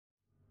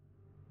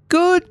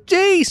Good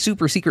day,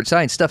 super secret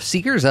science stuff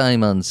seekers.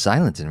 I'm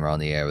Unsilent and we're on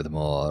the air with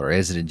more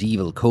Resident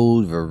Evil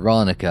Code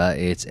Veronica.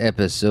 It's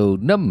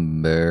episode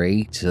number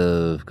 8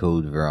 of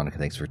Code Veronica.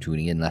 Thanks for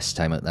tuning in. Last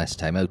time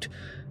out.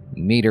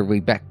 We made our way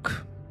back.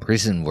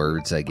 Prison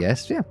words, I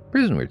guess. Yeah,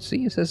 prison words.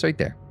 See, it says right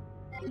there.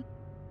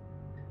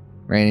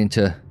 Ran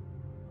into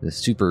the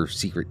super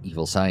secret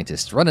evil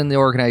scientist running the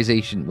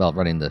organization. Well,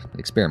 running the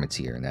experiments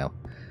here now.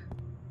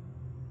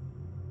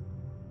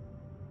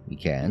 We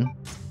can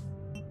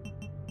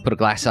put a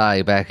glass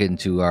eye back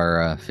into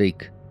our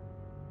fake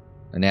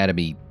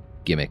anatomy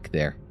gimmick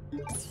there.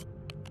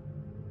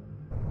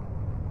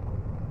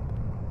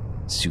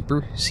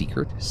 Super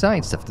secret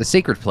science stuff. The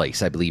sacred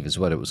place, I believe, is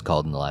what it was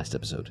called in the last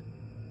episode.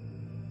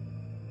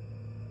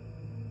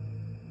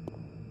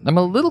 I'm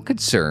a little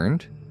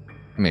concerned.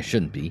 I mean, it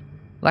shouldn't be.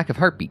 Lack of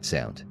heartbeat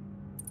sound.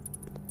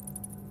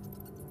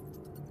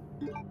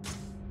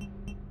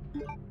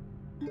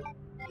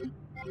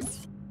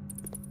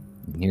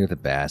 Near the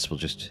bass, we'll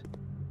just...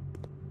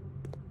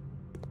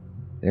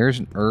 There's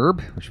an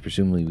herb, which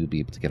presumably we'll be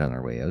able to get on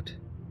our way out.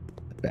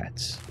 The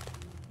bats.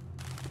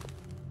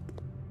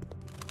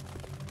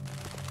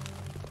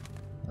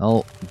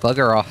 Oh,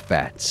 bugger off,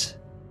 bats.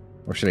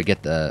 Or should I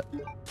get the...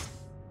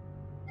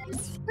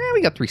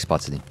 we got 3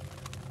 spots in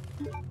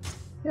the...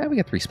 Yeah, we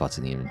got 3 spots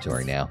in the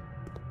inventory now.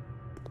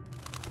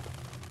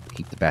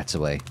 Keep the bats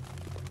away.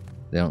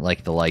 They don't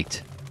like the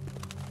light.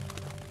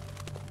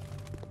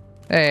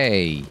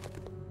 Hey!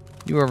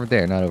 You were over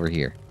there, not over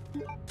here.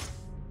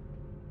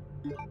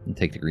 And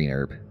take the green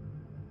herb.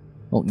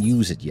 Won't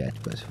use it yet,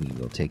 but we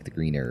will take the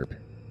green herb.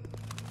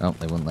 Oh,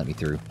 they wouldn't let me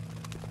through.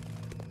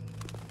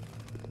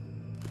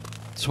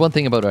 It's one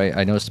thing about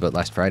I noticed about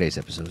last Friday's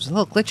episode. It was a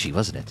little glitchy,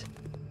 wasn't it?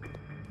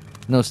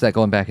 Noticed that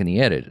going back in the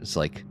edit. It's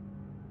like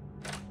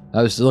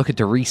I was looking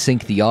to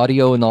resync the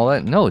audio and all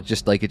that. No, it's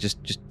just like it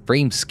just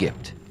frame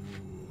skipped.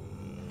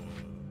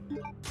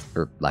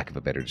 For lack of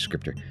a better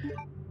descriptor.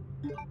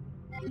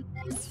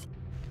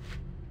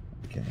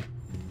 Okay.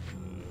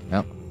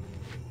 No.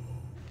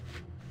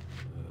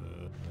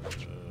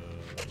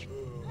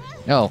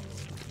 No.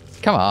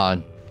 Come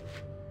on.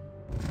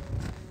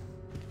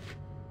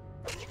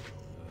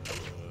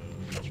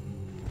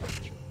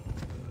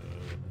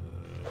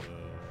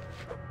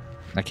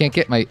 I can't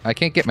get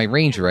my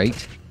range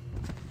right.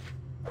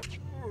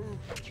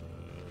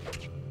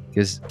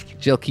 Because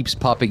Jill keeps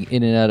popping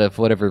in and out of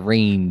whatever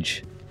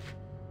range.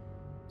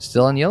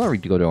 Still on yellow, or we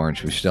go to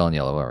orange? We're still on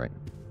yellow, alright.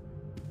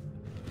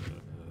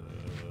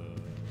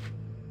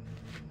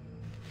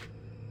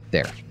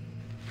 There.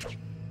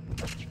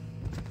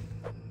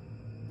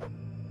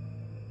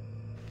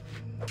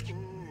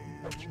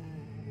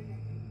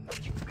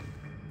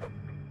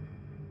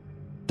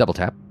 Double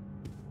tap.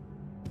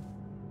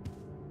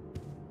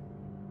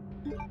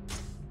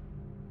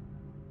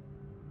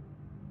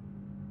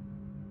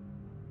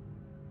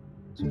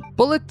 Some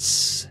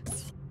bullets.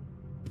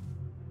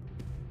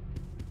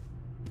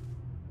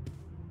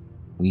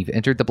 We've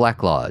entered the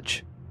Black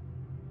Lodge.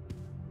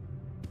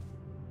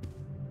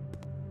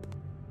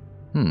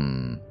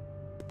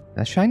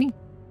 That's shiny?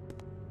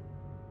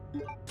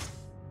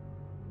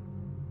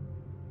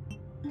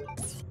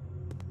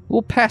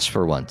 We'll pass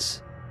for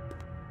once.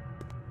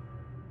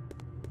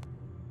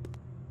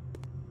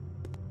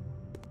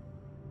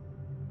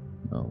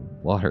 Oh,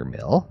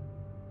 watermill.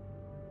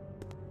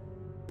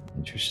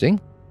 Interesting.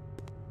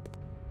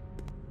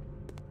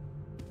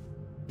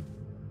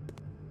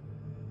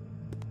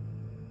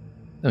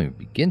 Let me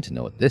begin to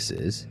know what this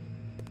is.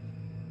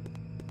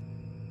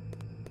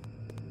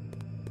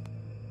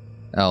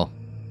 Oh.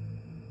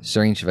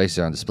 Strange devices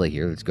are on display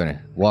here. It's going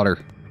to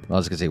water... Well, I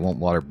was going to say won't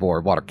water bore.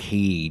 Water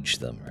cage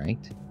them,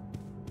 right?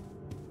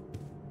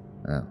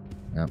 Oh,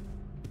 no.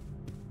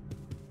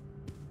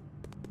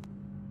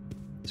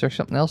 Is there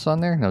something else on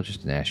there? No,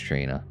 just an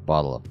ashtray and a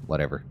bottle of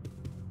whatever.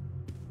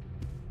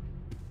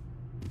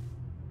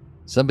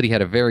 Somebody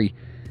had a very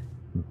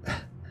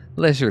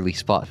leisurely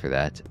spot for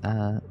that.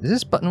 Does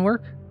this button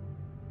work?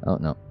 Oh,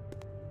 no.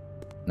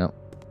 No.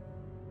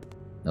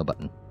 No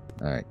button.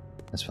 Alright,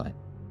 that's fine.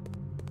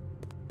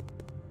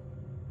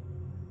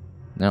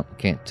 No,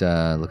 can't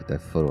look at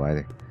that photo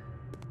either.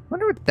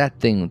 Wonder what that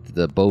thing with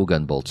the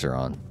bowgun bolts are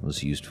on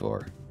was used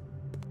for.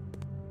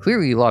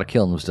 Clearly a lot of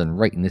killing was done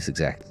right in this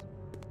exact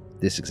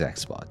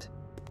spot.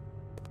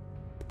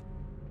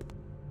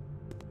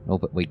 Oh,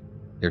 but wait,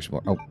 there's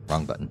more. Oh,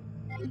 wrong button.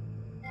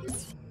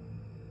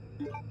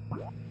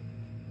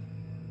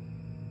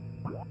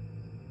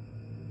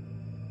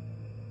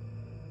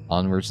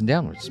 Onwards and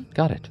downwards.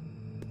 Got it.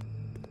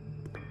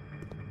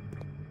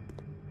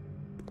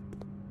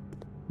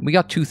 We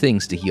got 2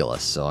 things to heal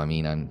us, so I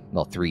mean,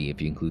 well, 3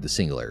 if you include the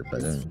singular,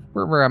 but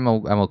I'm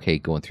okay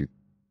going through.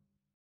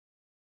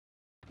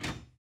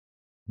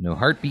 No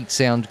heartbeat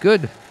sound,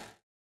 good.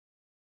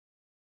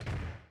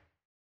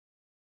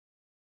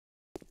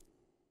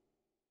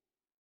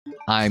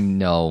 I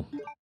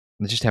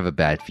just have a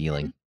bad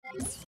feeling.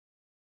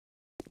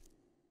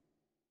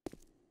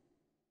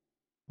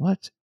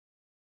 What?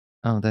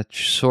 Oh, that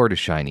sword is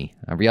shiny.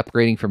 Are we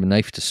upgrading from a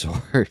knife to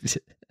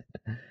sword?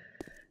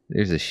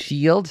 There's a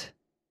shield.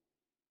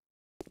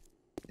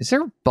 Is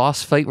there a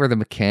boss fight where the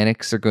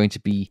mechanics are going to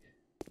be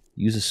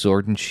use a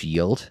sword and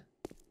shield?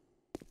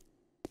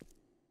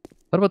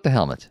 What about the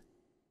helmet?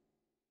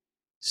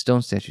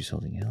 Stone statues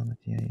holding a helmet.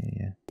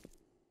 Yeah.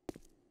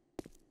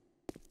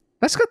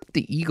 That's got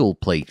the eagle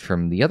plate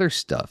from the other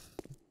stuff.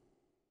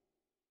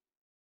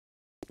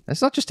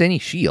 That's not just any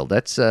shield.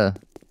 That's, oh,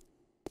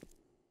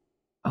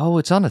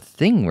 it's on a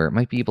thing where it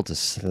might be able to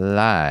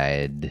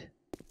slide.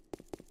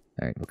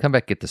 Alright, we'll come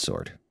back and get the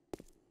sword.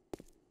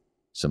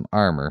 Some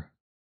armor.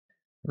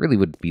 It really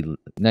would be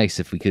nice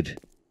if we could,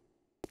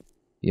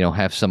 you know,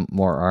 have some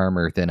more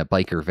armor than a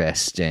biker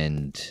vest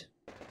and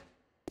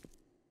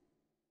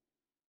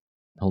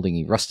holding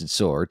a rusted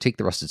sword. Take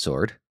the rusted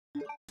sword.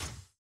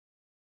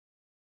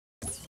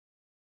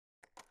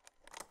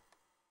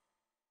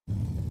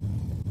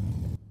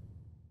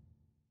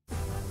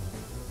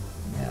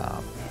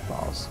 Yeah,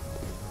 balls.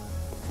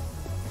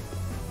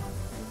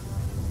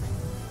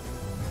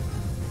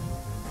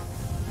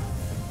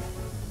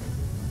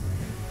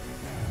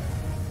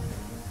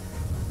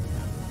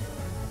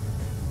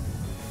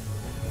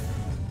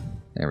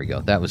 There we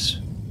go. That was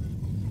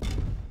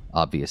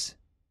obvious.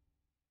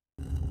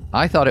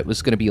 I thought it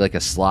was going to be like a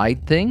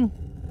slide thing,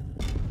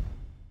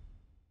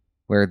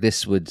 where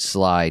this would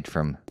slide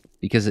from,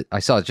 because I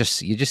saw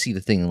you just see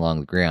the thing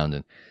along the ground,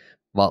 and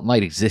while it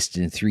might exist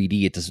in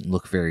 3D, it doesn't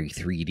look very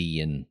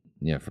 3D, and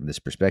you know, from this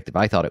perspective,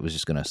 I thought it was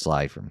just going to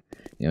slide from,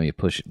 you know, you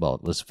push it. Well,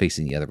 it was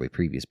facing the other way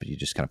previous, but you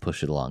just kind of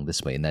push it along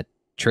this way, and that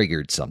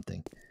triggered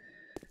something.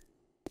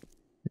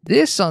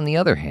 This, on the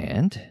other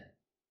hand.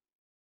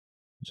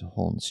 There's a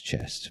hole in his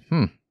chest.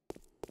 And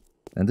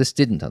this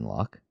didn't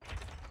unlock.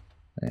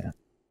 Yeah.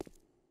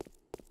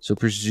 So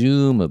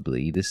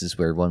presumably, this is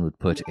where one would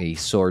put a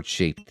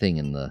sword-shaped thing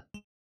in the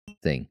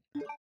thing.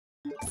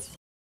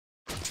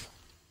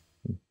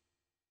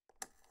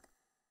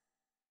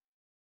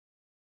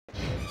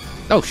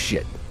 Oh,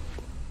 shit.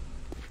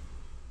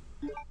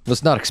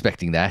 Was not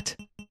expecting that.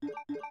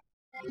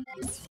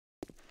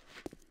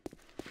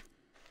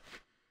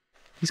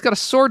 He's got a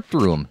sword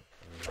through him.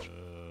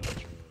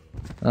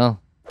 Oh.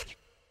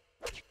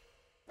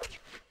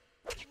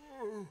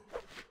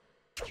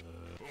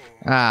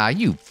 Ah,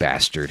 you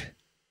bastard.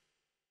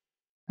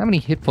 How many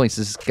hit points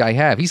does this guy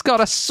have? He's got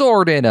a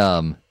sword in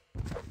him!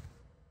 Can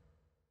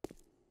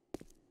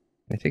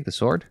I take the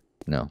sword?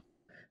 No.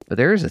 But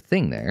there is a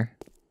thing there.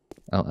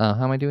 Oh,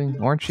 how am I doing?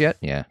 Orange yet?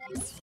 Yeah.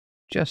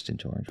 Just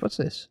into orange. What's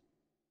this?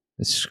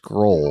 A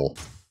scroll.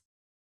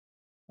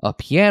 A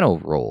piano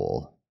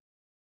roll.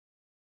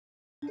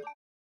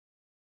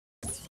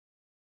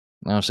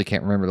 I honestly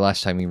can't remember the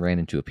last time we ran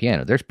into a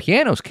piano. There's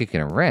pianos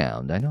kicking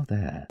around. I know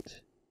that.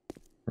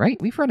 Right?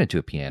 We've run into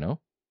a piano.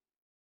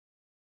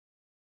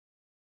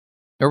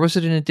 Or was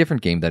it in a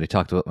different game that I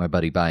talked about my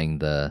buddy buying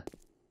the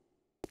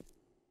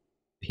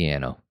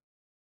piano?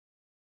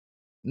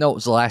 No, it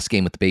was the last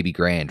game with the baby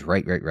grand.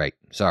 Right.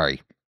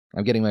 Sorry.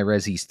 I'm getting my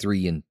Resis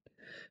 3 and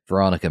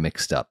Veronica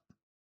mixed up.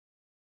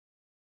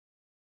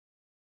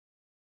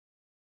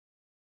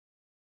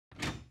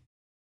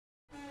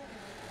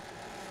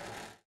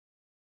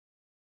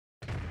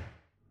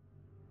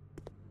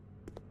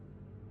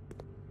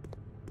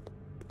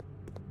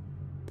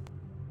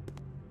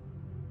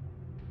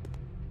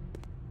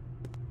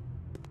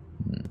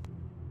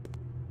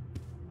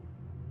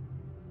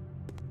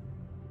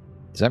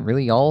 Is that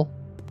really all?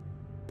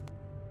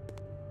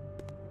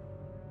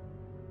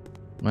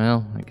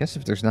 Well, I guess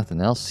if there's nothing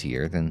else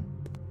here, then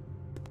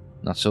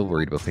I'm not so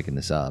worried about picking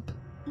this up.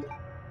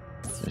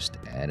 Just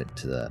add it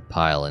to the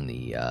pile in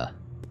the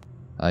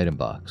item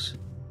box.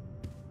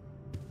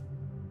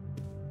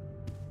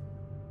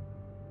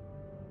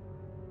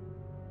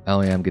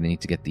 Oh yeah, I'm gonna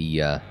need to get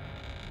the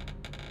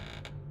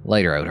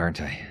lighter out, aren't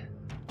I?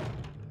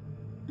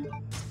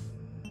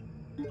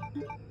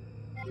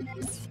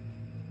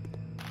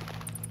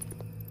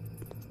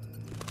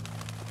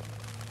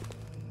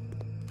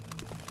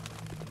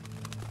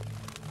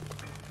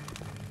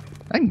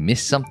 Did I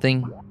miss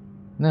something?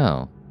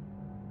 No.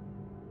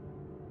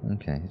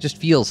 Okay, it just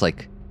feels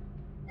like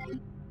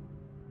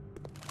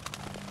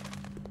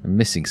I'm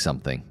missing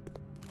something.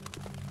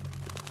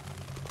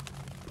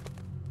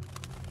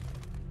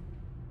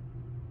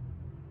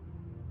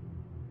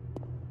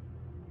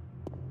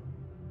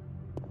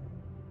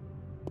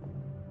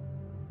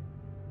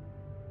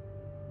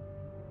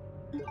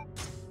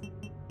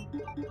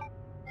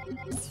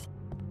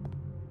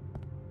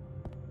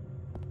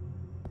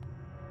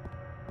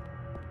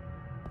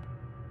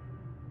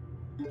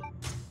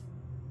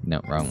 No,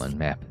 wrong one.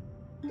 Map.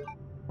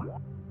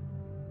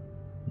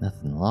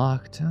 Nothing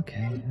locked.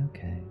 Okay.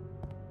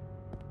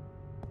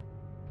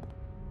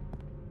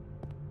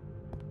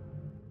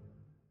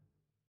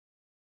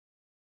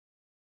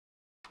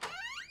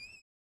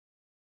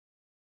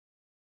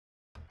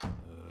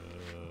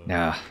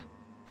 Nah.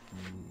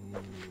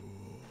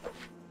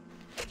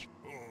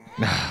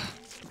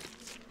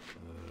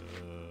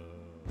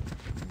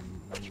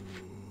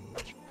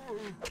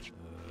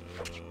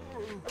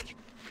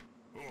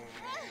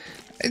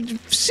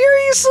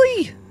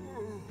 Seriously?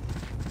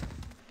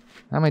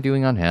 How am I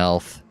doing on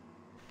health?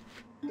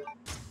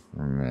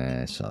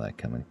 I saw that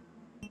coming.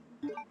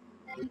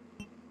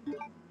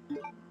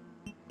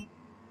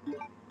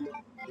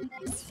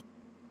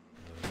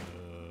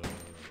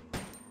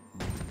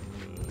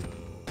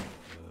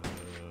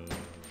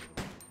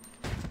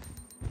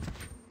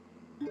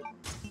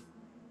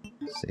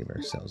 Save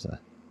ourselves a...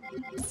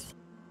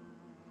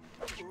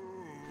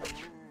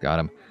 Got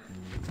him.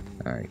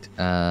 Alright,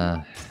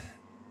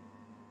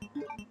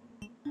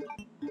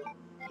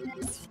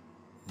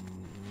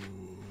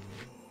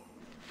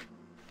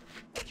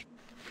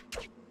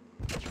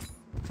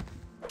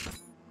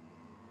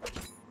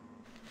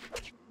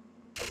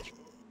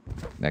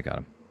 I got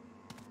him.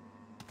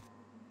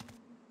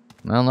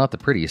 Well, not the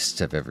prettiest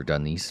I've ever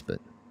done these,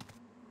 but...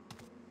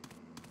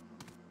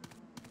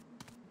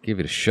 give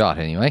it a shot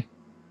anyway.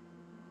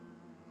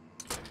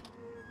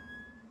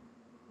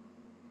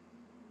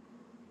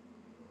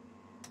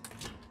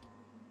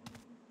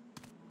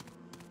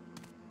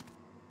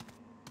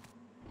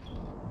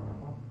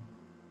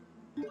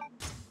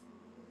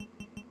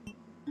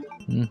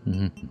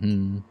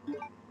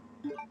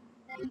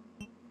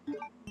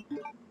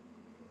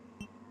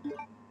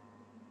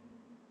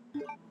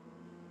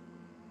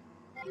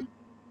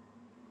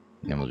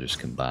 And we'll just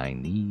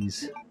combine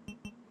these.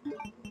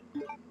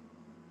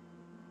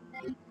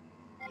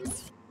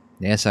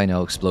 Yes, I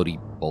know, explodey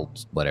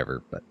bolts,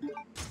 whatever, but...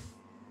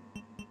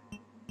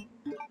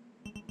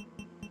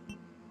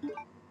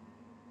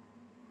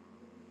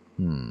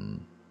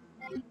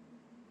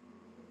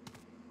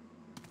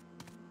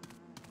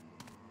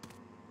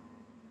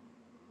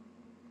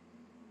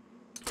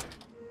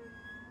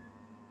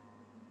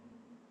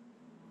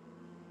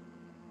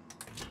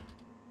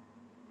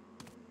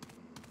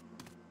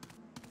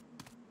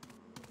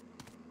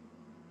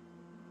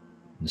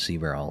 Let's see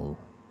where all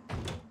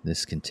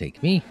this can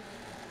take me.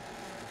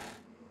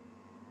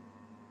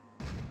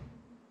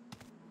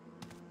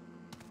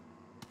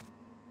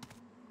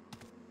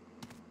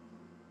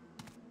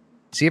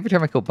 See, every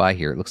time I go by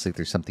here, it looks like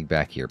there's something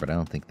back here, but I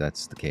don't think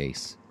that's the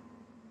case.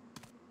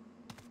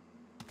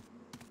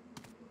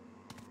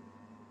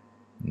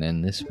 And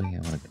then this way,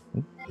 I want to go...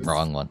 Oop,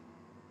 wrong one.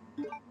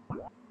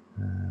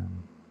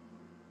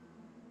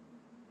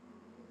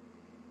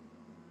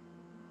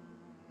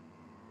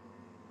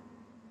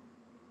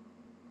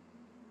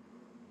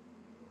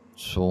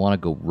 So I want to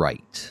go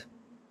right.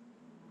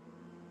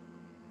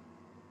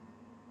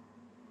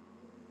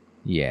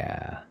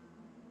 Yeah.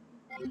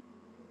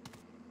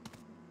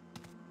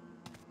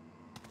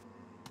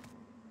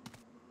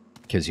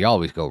 Because you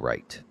always go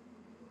right.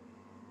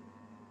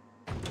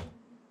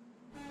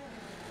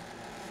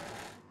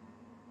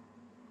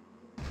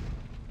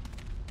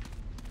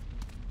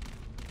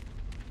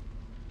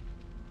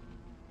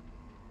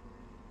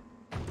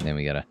 And then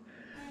we got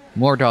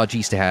more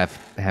dodgies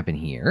to happen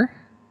here.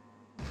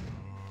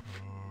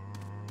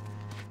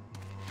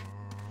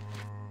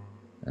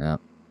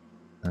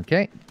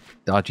 Okay,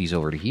 dodgies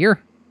over to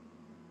here.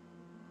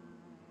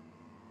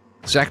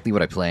 Exactly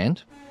what I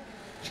planned.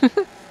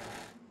 The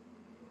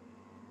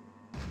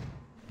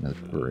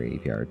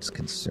graveyard's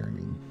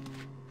concerning.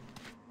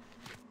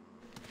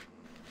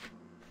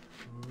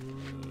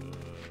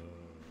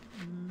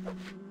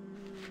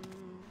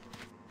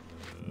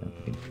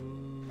 Okay.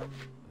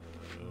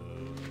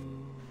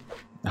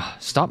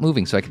 Stop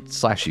moving so I can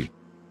slash you.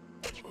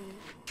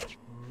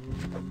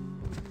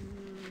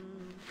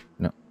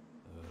 No.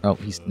 Oh,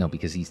 no,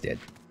 because he's dead.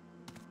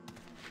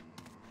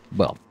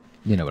 Well,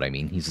 you know what I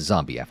mean. He's a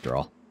zombie after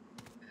all.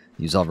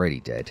 He's already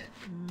dead.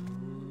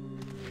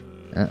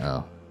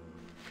 Uh-oh.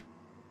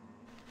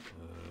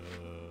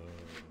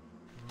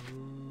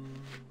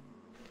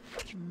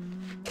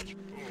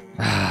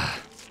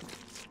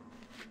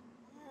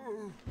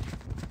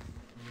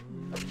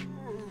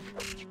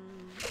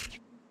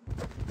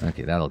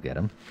 Okay, that'll get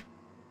him.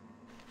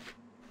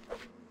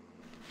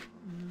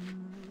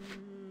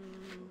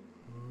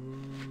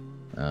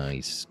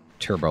 He's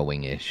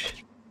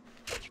turboing-ish.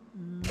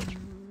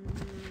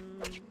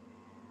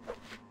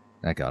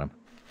 That got him.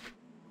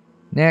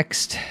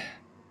 Next.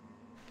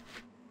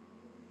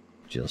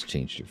 Jill's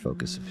changed her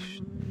focus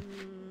efficiently.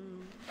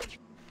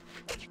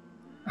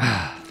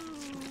 I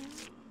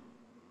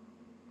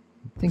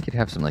think you'd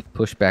have some, like,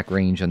 pushback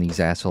range on these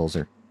assholes,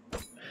 or...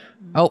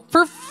 Oh,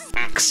 for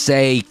fuck's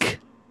sake!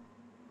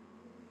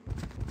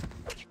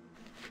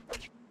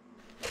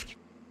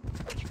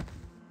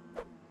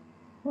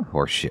 What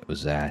horse shit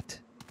was that?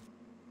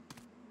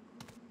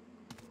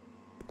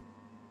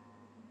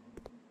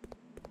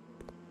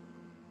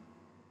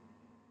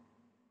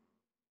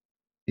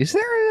 Is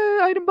there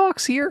an item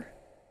box here?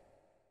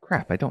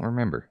 Crap, I don't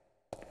remember.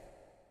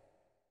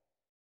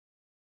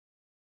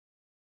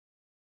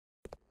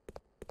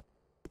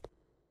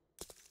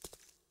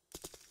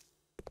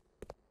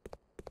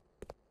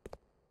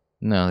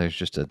 No, there's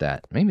just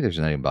that. Maybe there's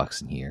an item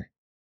box in here.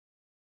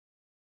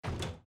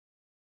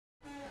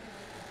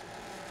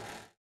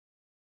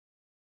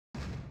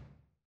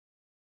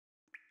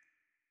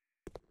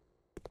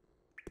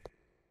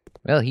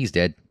 Well, he's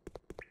dead.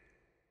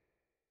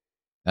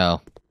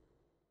 Oh.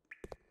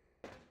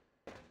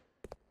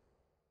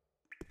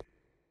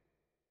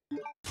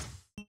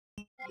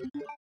 I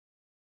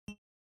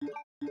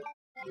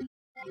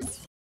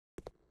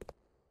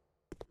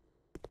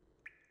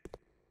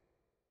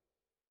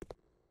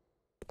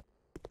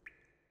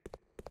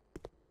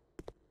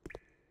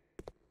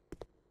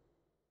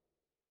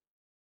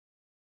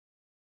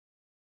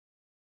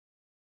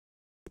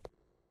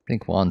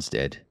think Juan's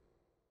dead.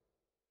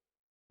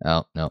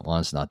 Oh, no,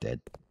 Juan's not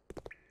dead.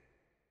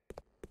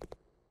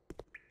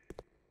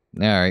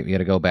 Alright, we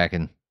gotta go back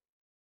and...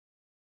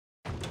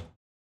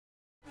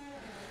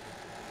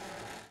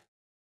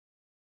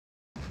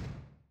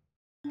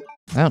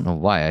 I don't know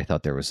why I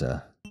thought there was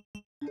a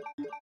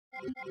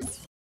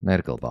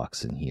medical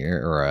box in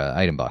here, or a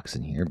item box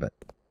in here, but...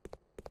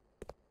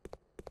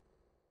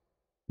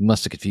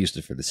 Must have confused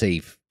it for the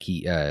save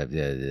key,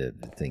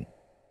 thing.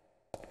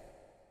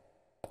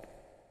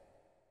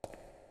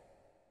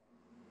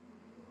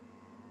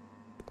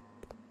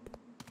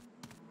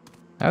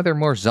 How are there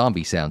more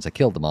zombie sounds? I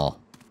killed them all.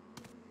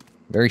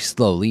 Very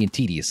slowly and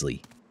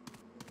tediously.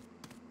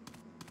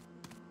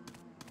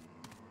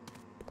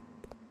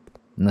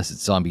 Unless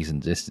it's zombies in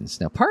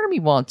distance. Now, part of me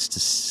wants to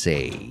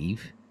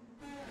save.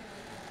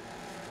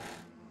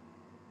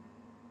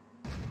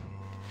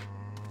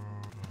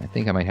 I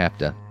think I might have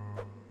to.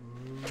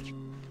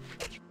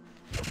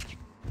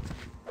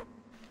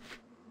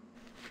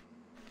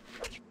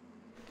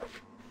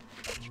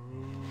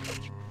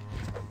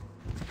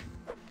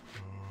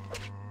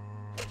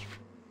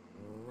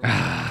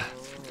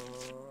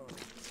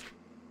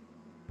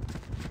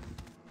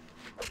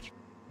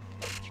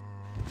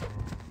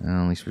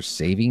 Well, at least we're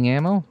saving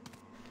ammo.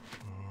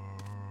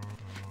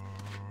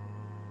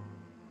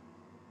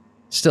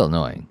 Still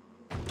annoying.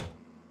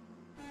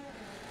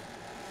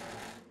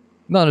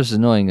 Not as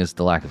annoying as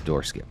the lack of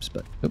door skips,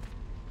 but... Oop.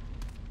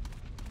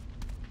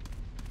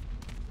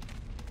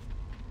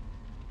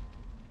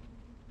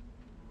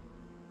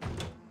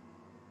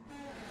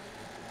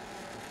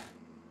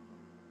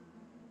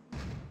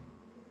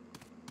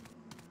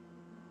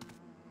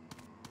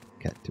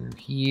 Cut through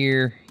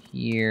here,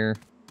 here.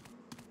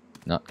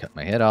 Not cut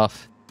my head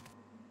off.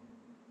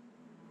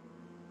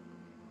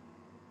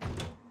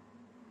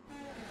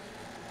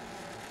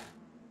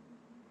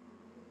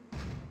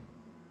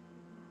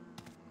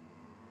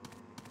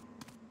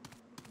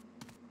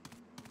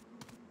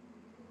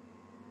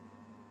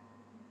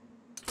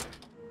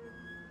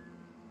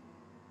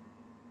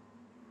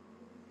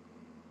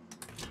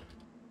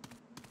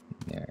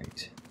 All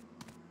right.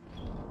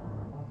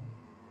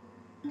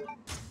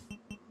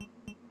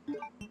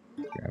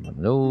 Grab one of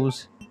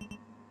those.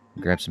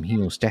 Grab some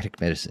hemostatic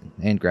medicine.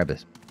 And grab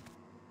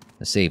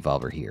a save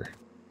valve here.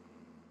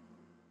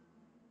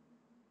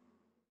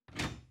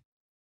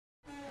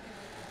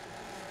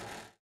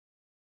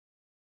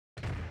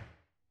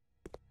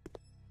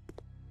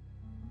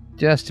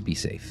 Just to be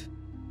safe.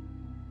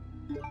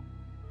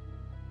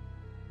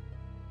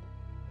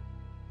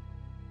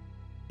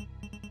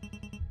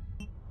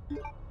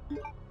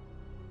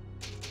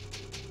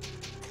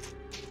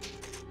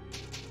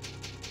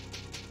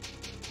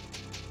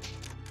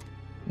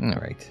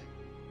 Alright.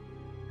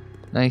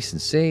 Nice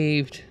and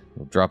saved.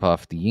 We'll drop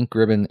off the ink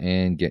ribbon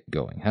and get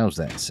going. How's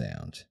that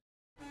sound?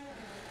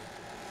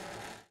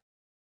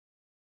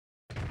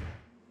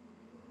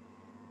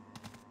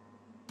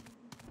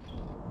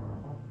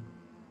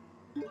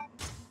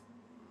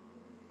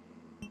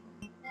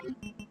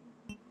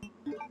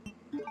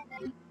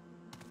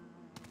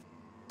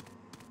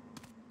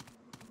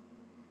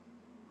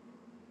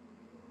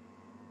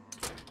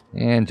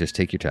 And just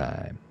take your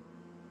time.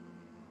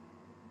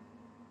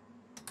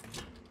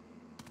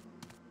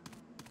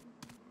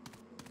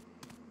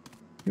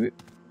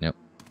 Nope.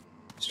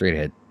 Straight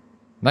ahead.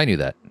 I knew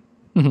that.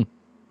 Alright.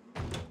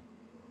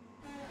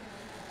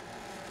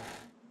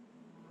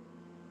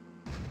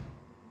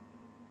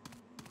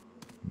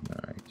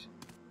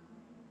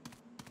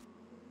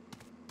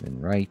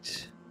 Then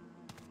right.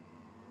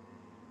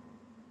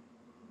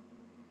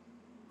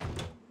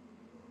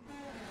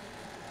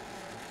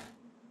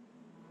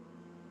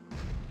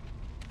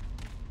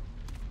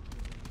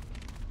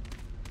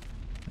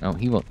 Oh,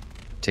 he won't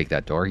take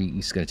that door.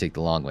 He's going to take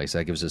the long way, so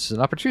that gives us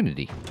an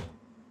opportunity.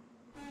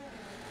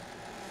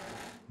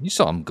 You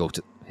saw him go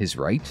to his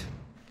right.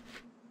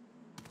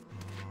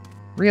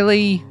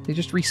 Really? They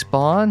just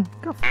respawn?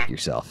 Go f***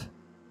 yourself.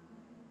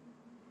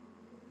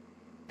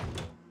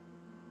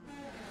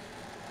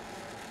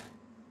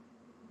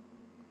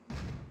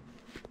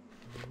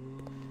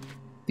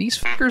 These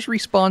fuckers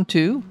respawn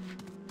too?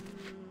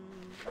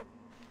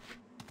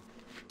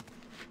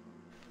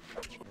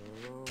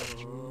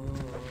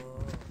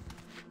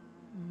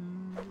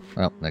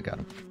 Well, I got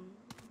him.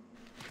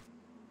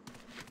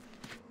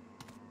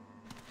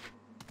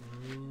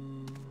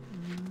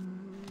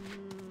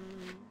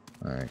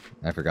 Alright,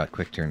 I forgot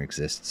quick turn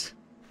exists.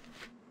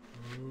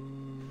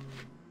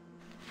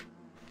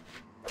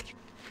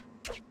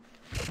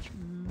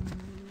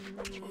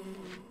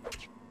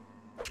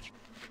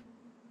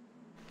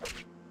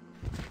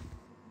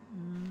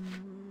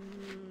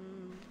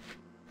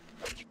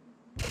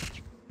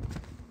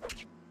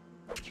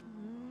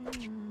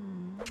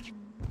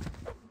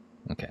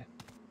 Okay.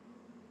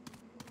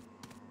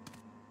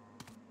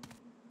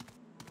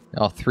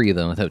 all three of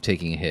them without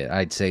taking a hit.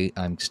 I'd say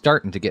I'm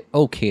starting to get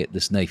okay at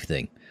this knife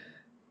thing.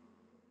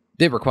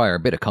 Did require a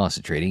bit of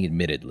concentrating,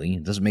 admittedly.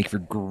 It doesn't make for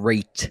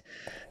great...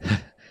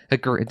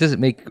 it doesn't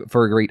make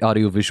for a great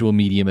audiovisual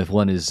medium if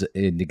one is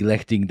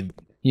neglecting,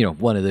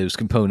 one of those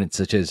components,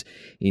 such as,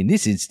 in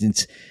this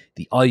instance,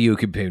 the audio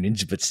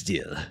components, but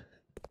still.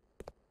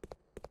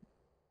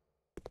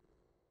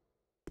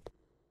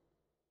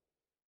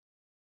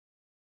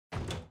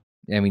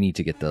 And we need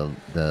to get the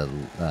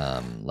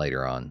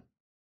lighter on.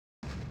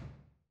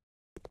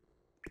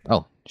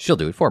 Oh, she'll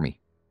do it for me.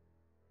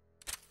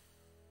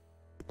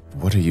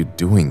 What are you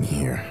doing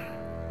here?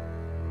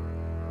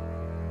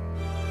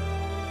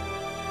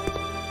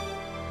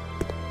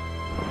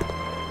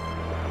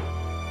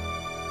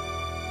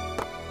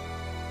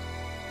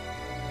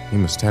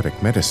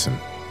 Hemostatic medicine.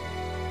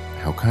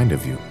 How kind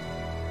of you.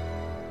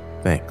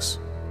 Thanks.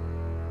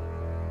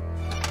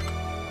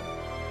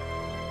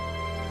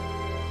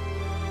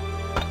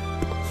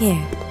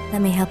 Here,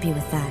 let me help you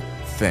with that.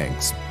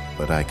 Thanks,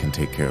 but I can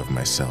take care of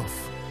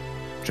myself.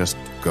 Just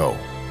go.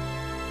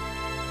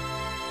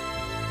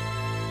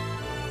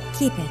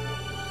 Keep it.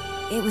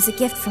 It was a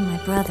gift from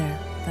my brother,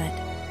 but...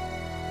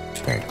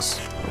 Thanks.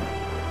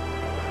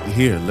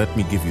 Here, let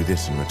me give you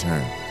this in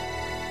return.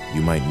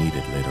 You might need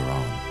it later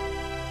on.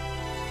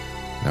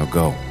 Now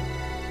go.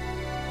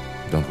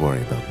 Don't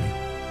worry about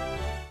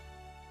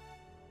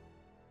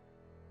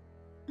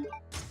me.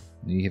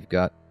 You've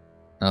got...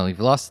 Oh,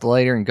 you've lost the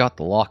lighter and got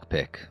the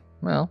lockpick.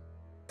 Well...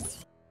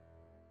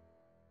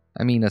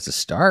 I mean, that's a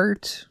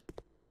start.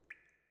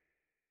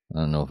 I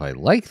don't know if I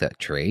like that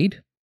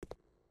trade.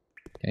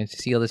 Can I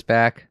seal this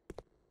back?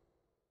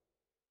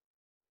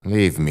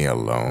 Leave me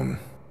alone.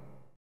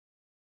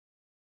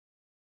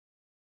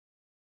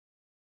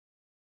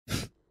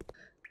 This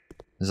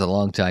is a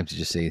long time to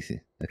just say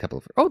a couple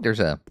of... Oh,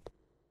 there's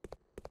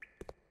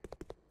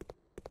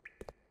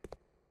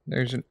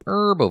an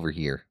herb over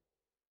here.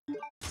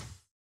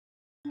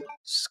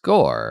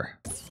 Score.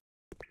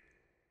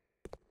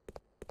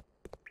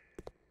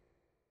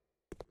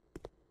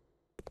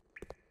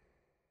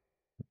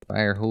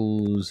 Fire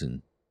hose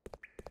and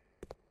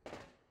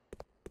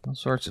all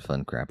sorts of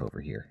fun crap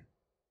over here.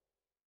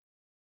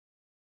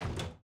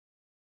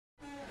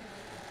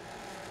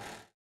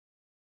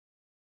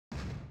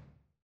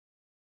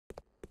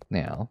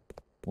 Now,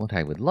 what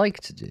I would like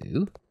to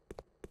do...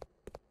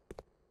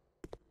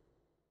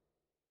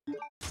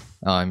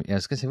 Oh, I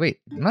was going to say, wait,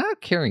 I'm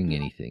not carrying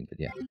anything, but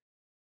yeah.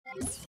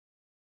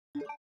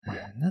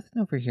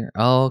 Nothing over here.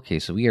 Oh, okay,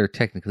 so we are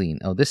technically in...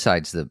 Oh, this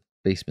side's the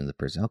basement of the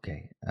prison.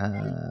 Okay,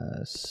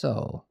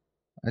 so...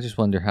 I just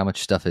wonder how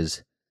much stuff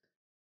is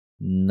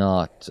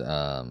not...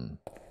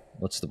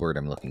 what's the word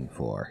I'm looking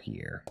for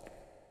here?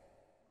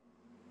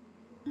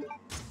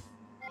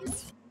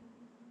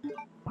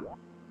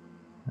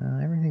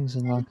 Everything's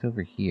unlocked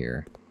over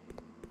here.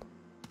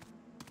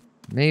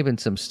 May have been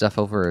some stuff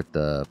over at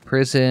the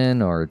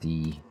prison or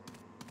the...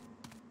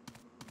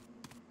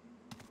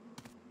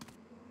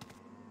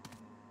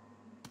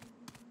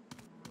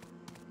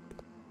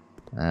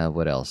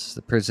 what else?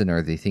 The prison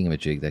or the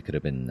thingamajig that could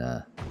have been,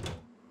 the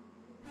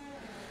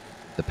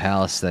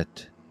palace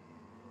that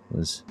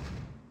was...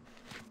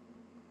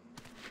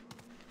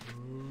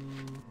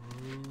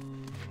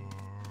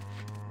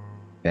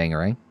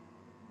 Bangarang.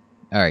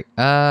 Alright,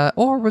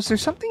 or was there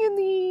something in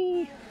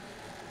the...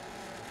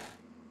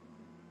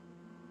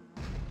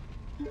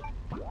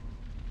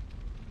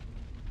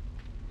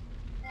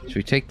 Should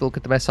we take a look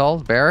at the mess hall,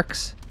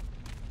 barracks?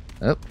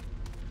 Oh.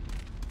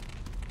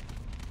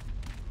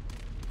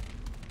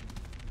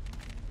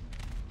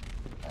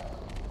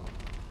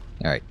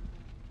 Alright.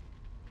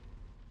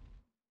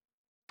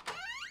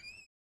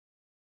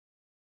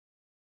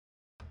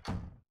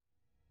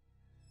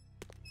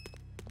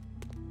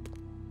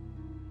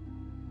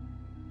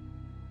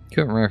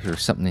 Couldn't remember if there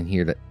was something in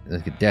here that,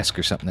 like a desk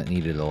or something that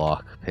needed a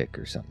lock pick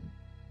or something.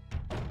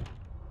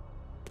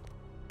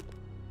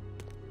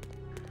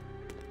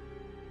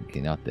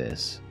 Okay, not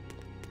this.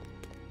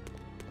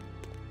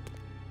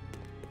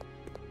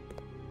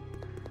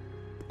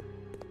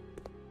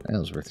 That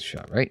was worth a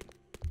shot, right?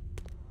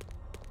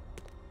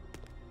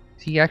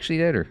 Is he actually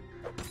dead, or?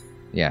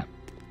 Yeah.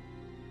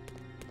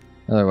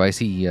 Otherwise,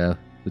 he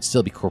would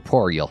still be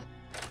corporeal,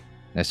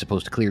 as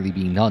opposed to clearly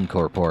being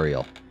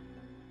non-corporeal.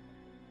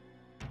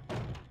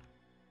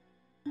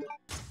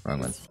 Wrong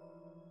one.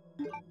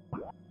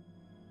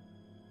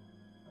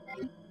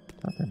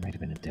 Thought there might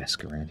have been a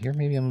desk around here.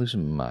 Maybe I'm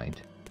losing my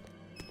mind.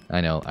 I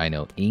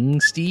know.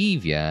 Ing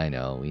Steve? Yeah, I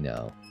know, we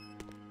know.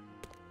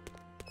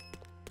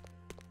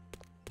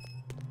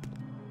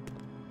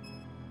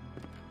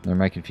 Or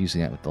am I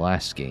confusing that with the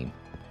last game?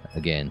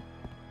 Again.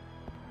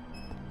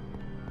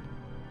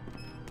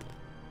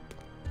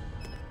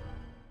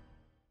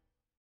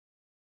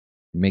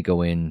 May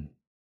go in,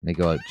 may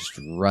go out, just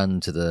run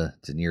to the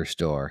nearest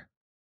door.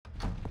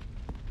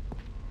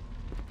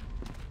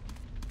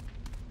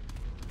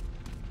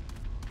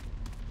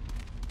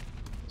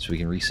 So we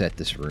can reset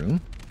this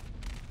room.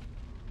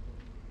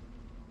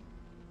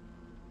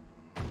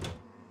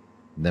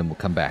 And then we'll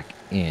come back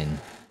in.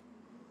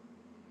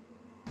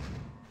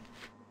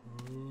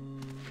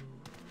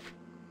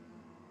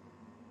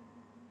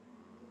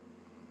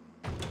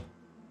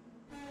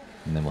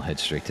 And then we'll head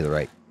straight to the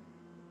right.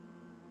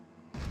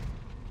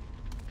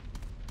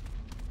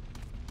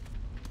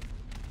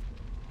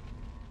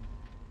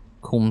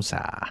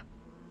 Kumsa.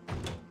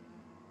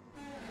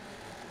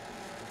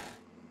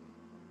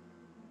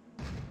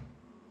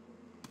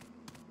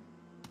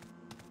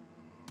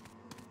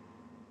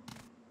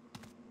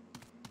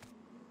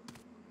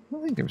 I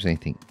don't think there was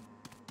anything.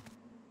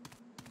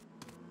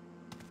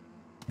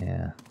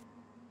 Yeah.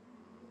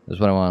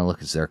 That's what I want to look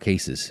at, is their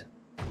cases.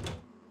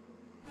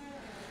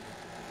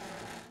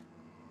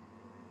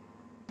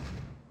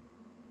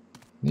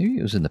 Maybe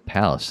it was in the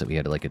palace that we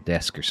had like a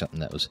desk or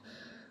something that was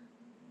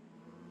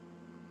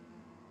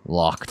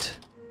locked.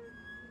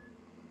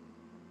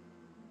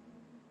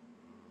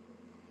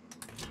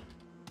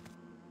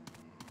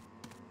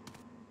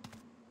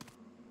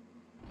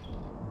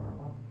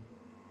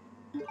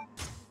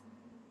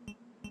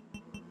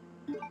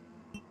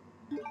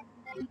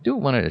 Do it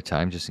one at a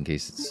time, just in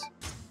case it's...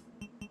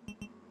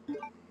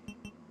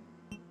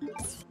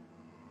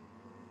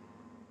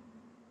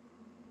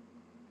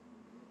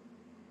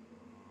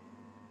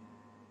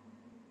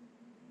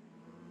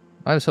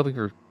 I was hoping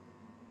for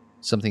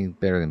something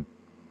better than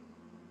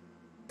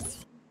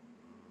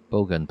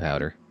bowgun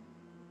powder.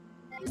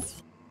 I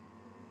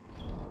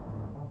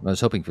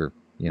was hoping for,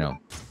 you know...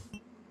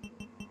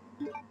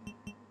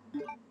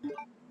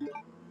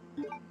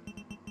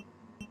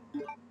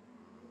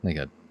 like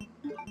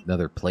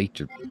another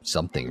plate or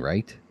something,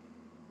 right?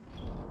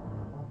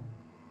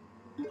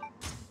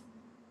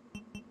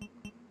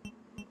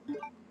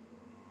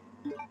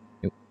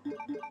 Nope.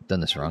 Done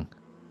this wrong.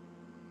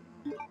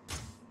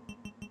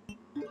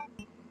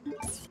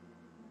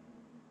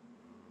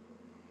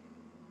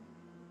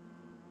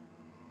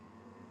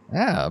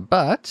 Ah,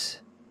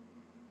 but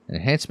an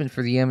enhancement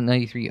for the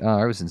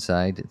M93R was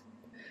inside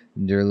the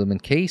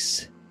Duralumin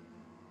case.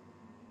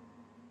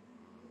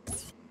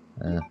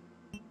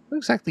 What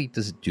exactly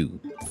does it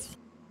do?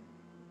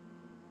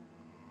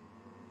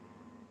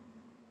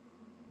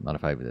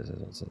 Modified with this,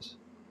 as it says.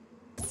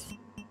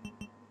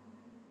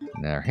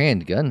 And our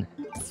handgun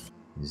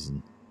is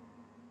an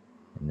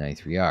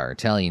M93R,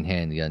 Italian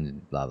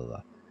handgun, blah blah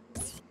blah.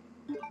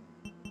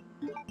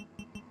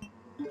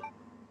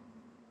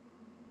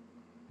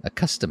 A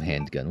custom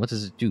handgun. What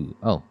does it do?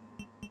 Oh.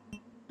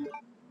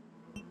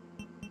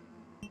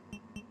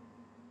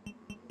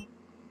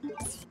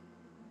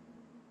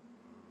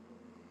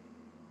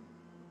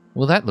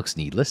 Well, that looks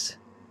needless.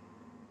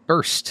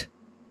 Burst.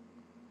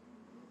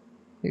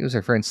 I think it was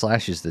our friend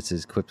Slash's that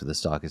says equipped with the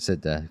stock. It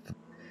said,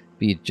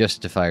 be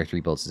adjusted to fire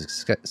 3 bolts in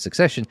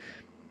succession.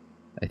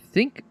 I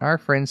think our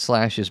friend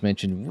Slash's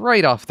mentioned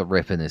right off the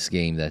rip in this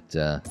game that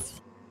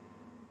that's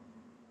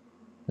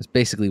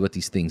basically what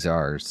these things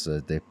are. So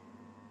they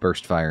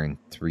burst fire in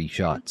 3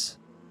 shots.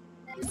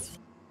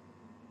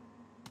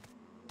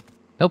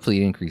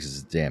 Hopefully it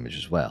increases the damage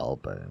as well,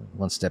 but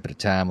one step at a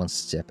time, one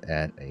step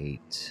at a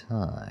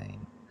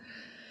time.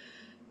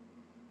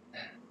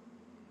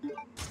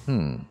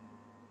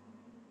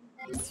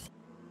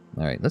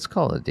 Alright, let's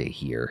call it a day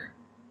here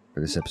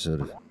for this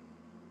episode of...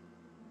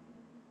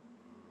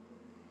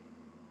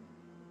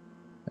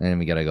 And then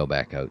we gotta go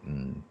back out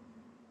and...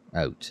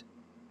 out.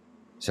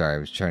 Sorry, I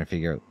was trying to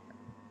figure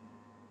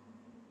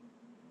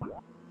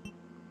out...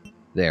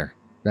 There.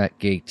 That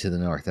gate to the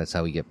north. That's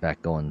how we get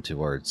back going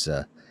towards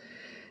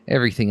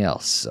everything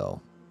else,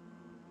 so...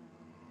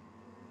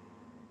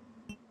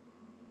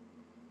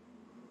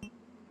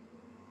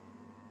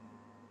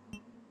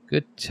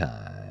 Good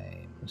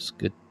times.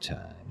 Good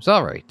times.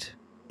 Alright.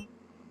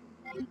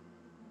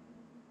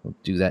 We'll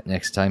do that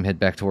next time. Head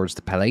back towards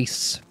the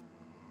palace.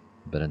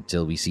 But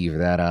until we see you for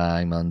that,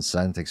 I'm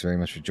Unsilent. Thanks very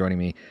much for joining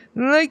me.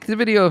 Like the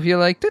video if you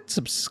liked it.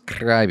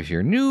 Subscribe if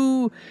you're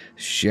new.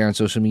 Share on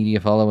social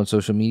media. Follow on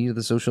social media.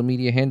 The social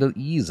media handle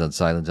is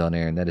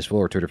UnsilentOnAir, and that is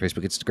for Twitter,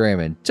 Facebook,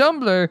 Instagram, and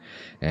Tumblr.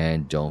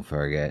 And don't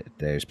forget,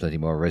 there's plenty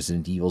more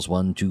Resident Evils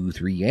 1, 2,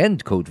 3,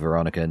 and Code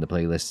Veronica in the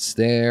playlists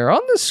there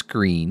on the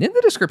screen, in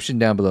the description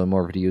down below.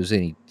 More videos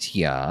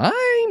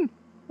anytime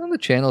on the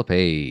channel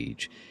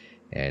page.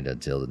 And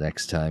until the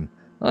next time,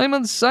 I'm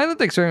Unsilent.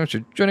 Thanks very much for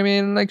joining me,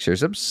 and like, share,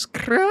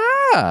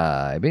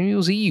 subscribe, and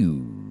we'll see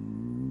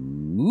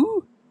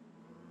you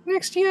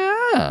next time.